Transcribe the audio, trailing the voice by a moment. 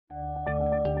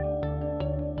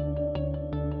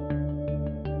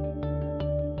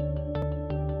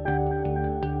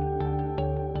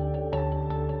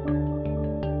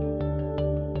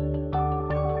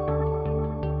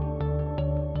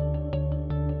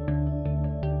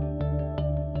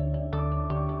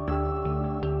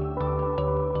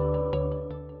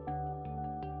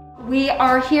We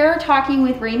are here talking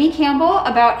with Ramey Campbell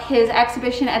about his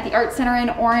exhibition at the Art Center in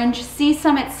Orange, Sea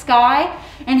Summit Sky,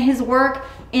 and his work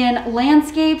in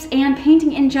landscapes and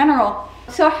painting in general.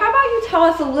 So how about you tell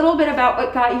us a little bit about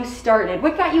what got you started?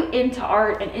 What got you into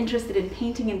art and interested in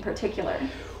painting in particular?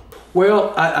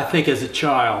 Well, I think as a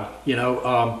child, you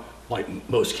know, like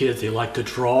most kids, they like to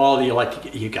draw.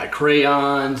 You got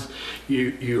crayons.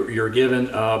 You're given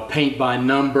paint by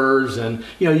numbers, and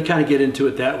you know you kind of get into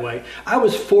it that way. I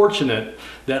was fortunate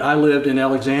that I lived in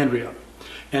Alexandria,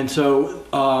 and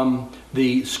so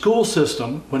the school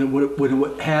system, when it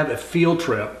would have a field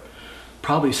trip,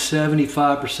 probably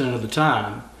 75% of the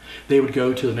time, they would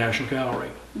go to the National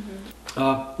Gallery.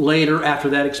 Mm-hmm. Later, after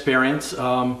that experience,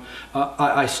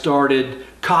 I started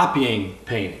copying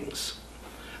paintings.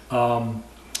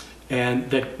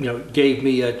 And that gave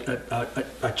me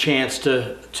a chance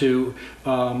to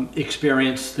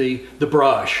experience the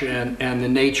brush and the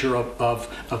nature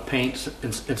of paints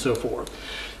and so forth.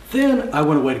 Then I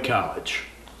went away to college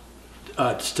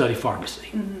to study pharmacy.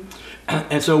 Mm-hmm.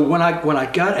 And so when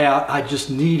I got out, I just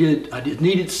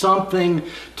needed something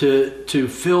to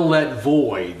fill that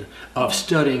void of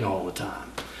studying all the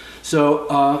time. So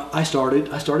I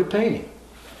started painting.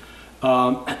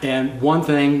 And one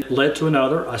thing led to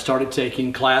another. I started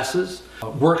taking classes,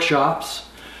 workshops.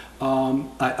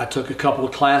 I took a couple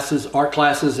of classes, art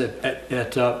classes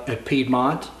at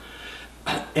Piedmont.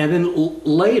 And then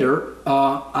later,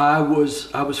 I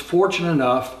was fortunate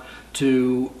enough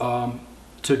to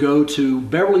go to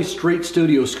Beverly Street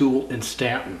Studio School in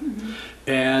Stanton.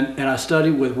 Mm-hmm. and I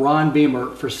studied with Ron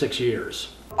Beamer for 6 years.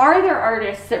 Are there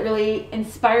artists that really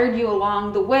inspired you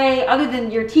along the way, other than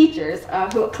your teachers,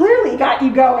 who clearly got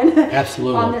you going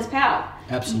on this path?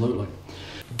 Absolutely.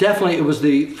 Definitely it was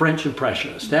the French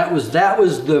Impressionists. That was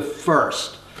the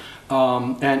first.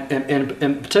 And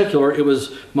in particular, it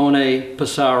was Monet,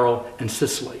 Pissarro, and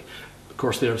Sisley. Of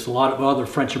course, there's a lot of other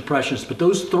French Impressionists, but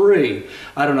those three,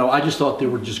 I don't know, I just thought they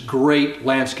were just great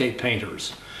landscape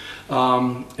painters.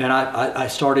 And I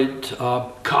started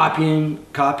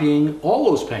copying all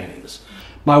those paintings.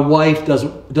 My wife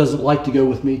doesn't like to go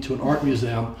with me to an art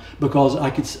museum because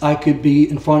I could be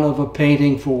in front of a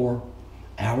painting for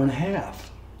an hour and a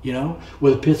half, you know,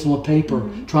 with a pencil and paper,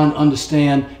 mm-hmm. trying to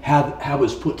understand how it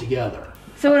was put together.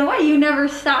 So in a way, you never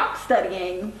stopped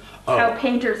studying how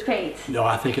painters paint. No,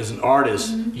 I think as an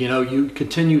artist, mm-hmm. you know, you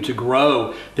continue to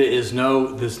grow. There's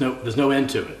no end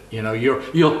to it. You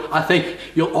know, I think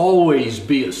you'll always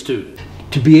be a student.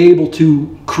 To be able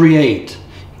to create,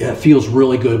 it feels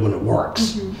really good when it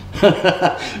works.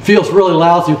 Mm-hmm. Feels really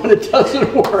lousy when it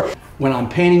doesn't work. When I'm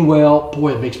painting well,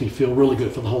 boy, it makes me feel really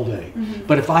good for the whole day. Mm-hmm.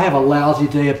 But if I have a lousy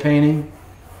day of painting,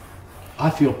 I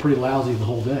feel pretty lousy the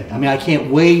whole day. I mean, I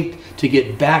can't wait to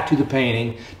get back to the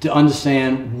painting to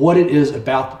understand what it is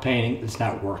about the painting that's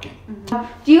not working.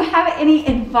 Mm-hmm. Do you have any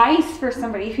advice for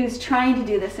somebody who's trying to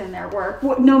do this in their work,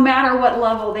 no matter what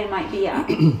level they might be at?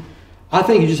 I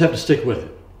think you just have to stick with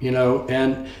it, you know,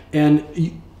 and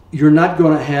you're not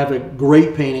going to have a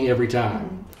great painting every time.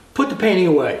 Mm-hmm. Put the painting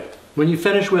away. When you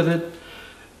finish with it,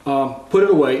 put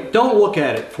it away. Don't look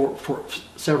at it for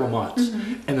several months,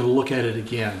 mm-hmm. and then look at it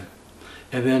again.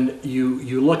 And then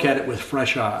you look at it with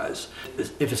fresh eyes.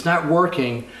 If it's not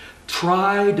working,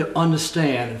 try to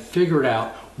understand and figure it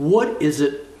out. What is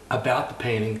it about the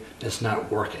painting that's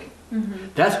not working?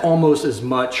 Mm-hmm. That's almost as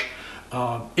much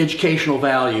educational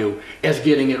value as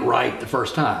getting it right the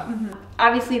first time. Mm-hmm.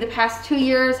 Obviously, the past 2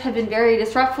 years have been very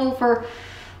disruptive for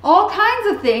all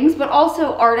kinds of things, but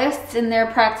also artists in their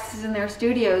practices in their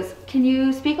studios. Can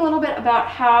you speak a little bit about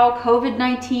how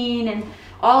COVID-19 and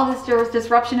all of this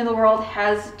disruption in the world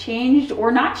has changed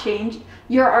or not changed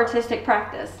your artistic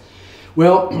practice?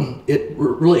 Well, it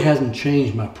really hasn't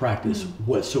changed my practice mm-hmm.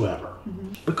 whatsoever.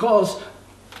 Mm-hmm. Because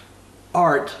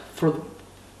art, for the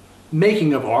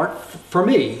making of art, for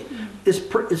me,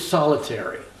 mm-hmm. is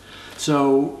solitary.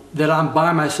 So that I'm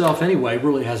by myself anyway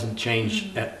really hasn't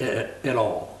changed mm-hmm. at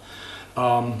all.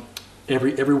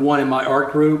 Everyone in my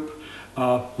art group,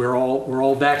 we're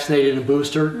all vaccinated and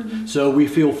boosted, mm-hmm. so we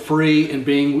feel free in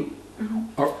being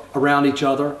mm-hmm. around each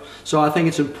other. So I think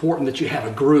it's important that you have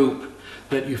a group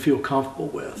that you feel comfortable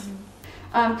with.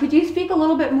 Mm-hmm. Could you speak a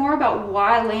little bit more about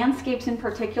why landscapes in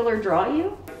particular draw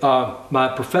you?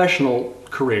 My professional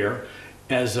career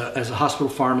as a hospital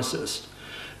pharmacist,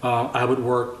 I would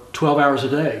work 12 hours a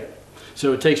day.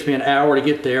 So it takes me an hour to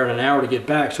get there and an hour to get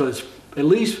back. So it's at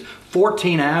least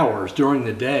 14 hours during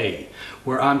the day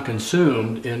where I'm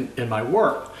consumed in my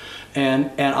work.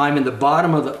 And I'm in the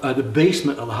bottom of the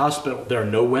basement of the hospital. There are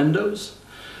no windows.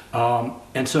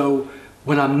 And so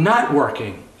when I'm not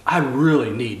working, I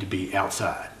really need to be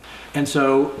outside. And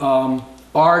so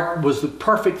art was the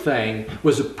perfect thing,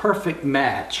 was a perfect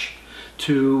match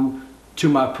to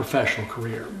my professional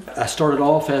career. I started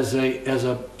off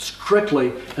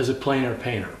strictly as a plein air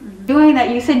painter. Doing that,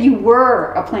 you said you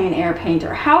were a plein air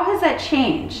painter. How has that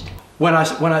changed? When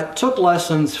I took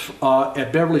lessons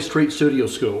at Beverly Street Studio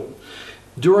School,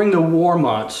 during the war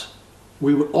months,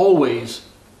 we would always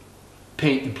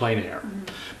paint in plein air.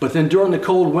 But then during the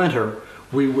cold winter,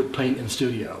 we would paint in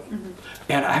studio.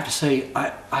 And I have to say,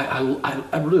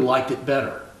 I really liked it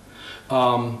better.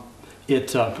 It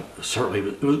certainly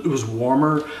it was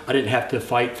warmer. I didn't have to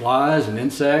fight flies and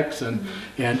insects and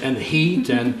the heat.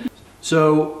 And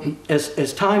so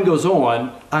as time goes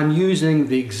on, I'm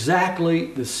using exactly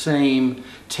the same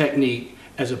technique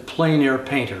as a plein air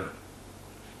painter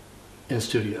in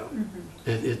studio.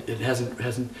 It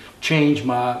hasn't changed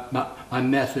my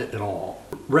method at all.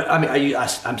 I mean, I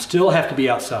still have to be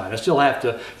outside. I still have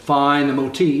to find the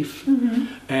motif,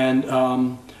 and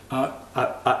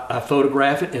I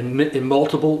photograph it in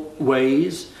multiple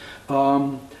ways.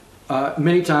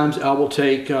 Many times I will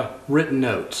take written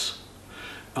notes,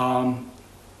 and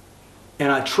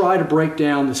I try to break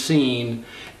down the scene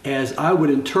as I would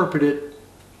interpret it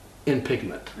in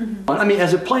pigment. I mean,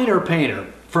 as a plein air painter,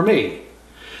 for me,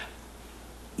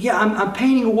 yeah, I'm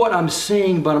painting what I'm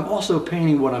seeing, but I'm also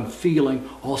painting what I'm feeling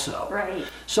also. Right.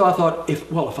 So I thought,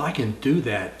 if I can do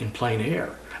that in plein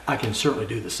air, I can certainly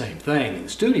do the same thing in the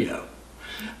studio.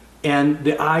 And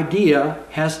the idea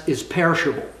is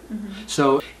perishable.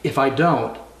 So if I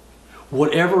don't,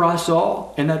 whatever I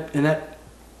saw in that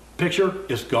picture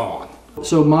is gone.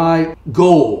 So my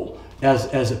goal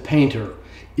as a painter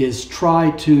is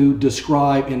try to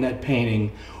describe in that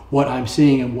painting what I'm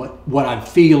seeing and what I'm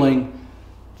feeling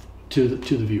to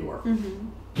the viewer.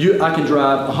 I can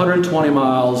drive 120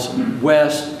 miles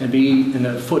west and be in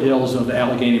the foothills of the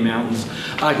Allegheny Mountains.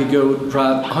 I could go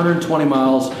drive 120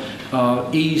 miles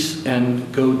east and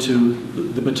go to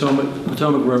the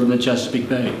Potomac River and the Chesapeake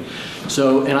Bay.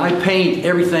 So, and I paint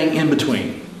everything in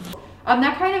between.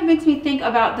 That kind of makes me think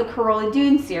about the Corolla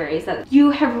Dune series, that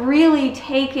you have really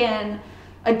taken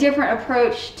a different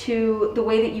approach to the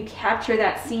way that you capture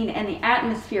that scene and the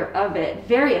atmosphere of it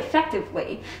very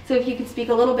effectively. So if you could speak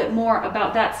a little bit more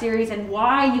about that series and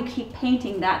why you keep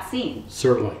painting that scene.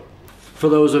 Certainly. For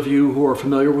those of you who are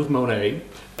familiar with Monet,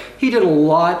 he did a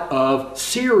lot of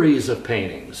series of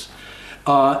paintings.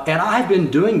 And I've been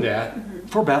doing that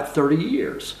for about 30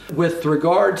 years. With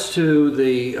regards to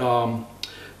the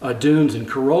dunes in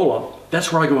Corolla,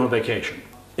 that's where I go on vacation.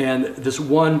 And this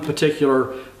one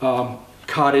particular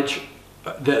cottage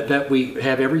that we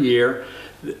have every year,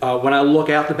 when I look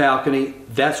out the balcony,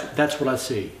 that's what I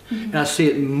see. And I see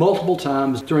it multiple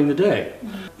times during the day.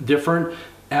 Different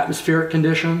atmospheric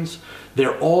conditions,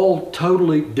 they're all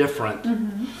totally different.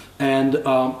 And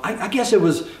I guess it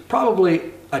was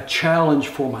probably a challenge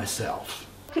for myself.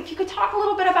 If you could talk a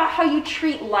little bit about how you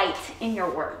treat light in your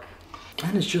work.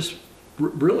 And it's just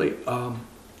really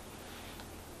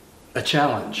a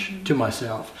challenge to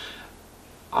myself.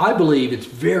 I believe it's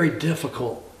very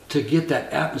difficult to get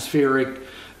that atmospheric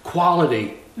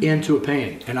quality into a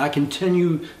painting, and I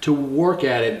continue to work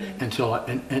at it until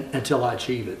I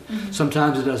achieve it.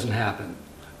 Sometimes it doesn't happen,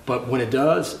 but when it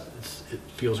does, it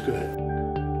feels good.